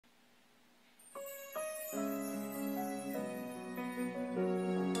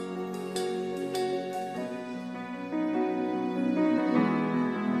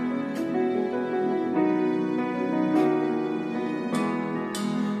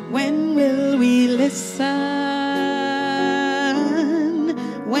will we listen?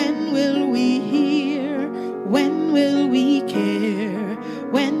 When will we hear? When will we care?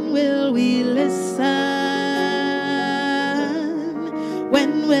 When will we listen?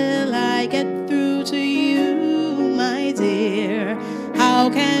 When will I get through to you, my dear? How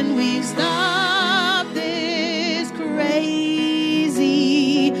can we stop this crazy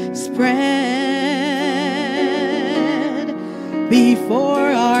spread before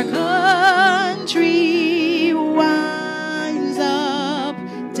our country winds up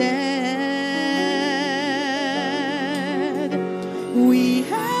dead? We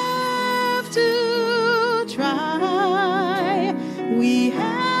have to try. We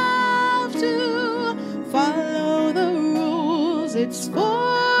have to follow the rules. It's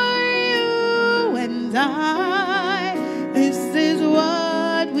for you and I. This is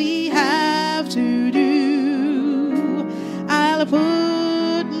what we have to do. I'll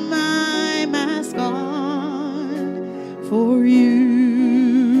put my mask on for you.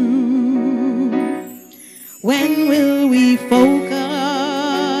 When will we focus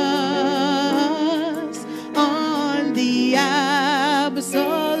on the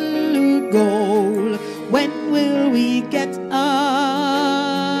absolute goal? When will we get up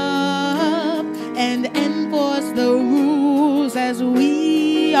and enforce the rules as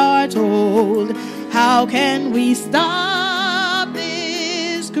we are told? How can we stop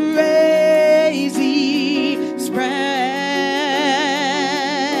this crazy spread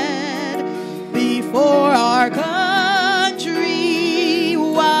before our country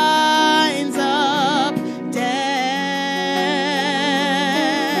winds up dead?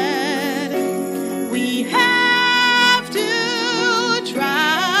 We have to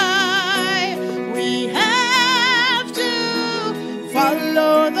try. We have to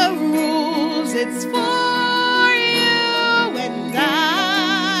follow the rules. It's for you and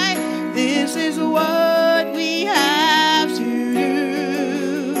I. This is what we have to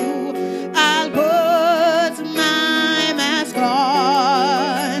do. I'll put my mask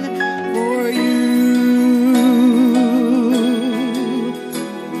on for you.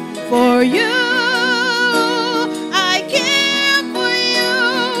 For you. I care for you.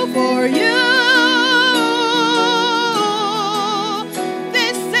 For you.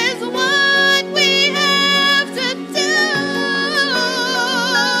 This is what we have to do.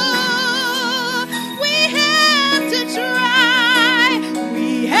 We have to try. We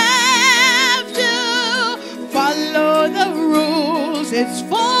have to follow the rules. It's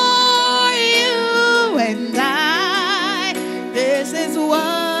for you and I. This is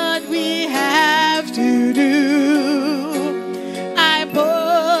what we have to do. I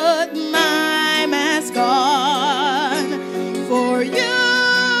put my mask on for you.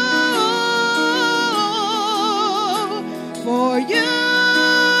 For you.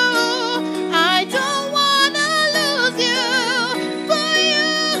 I don't want to lose you. For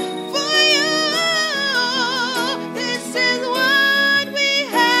you. For you. This is what we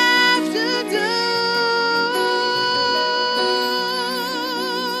have to do.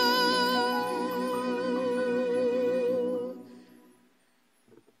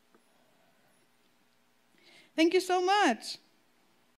 Thank you so much.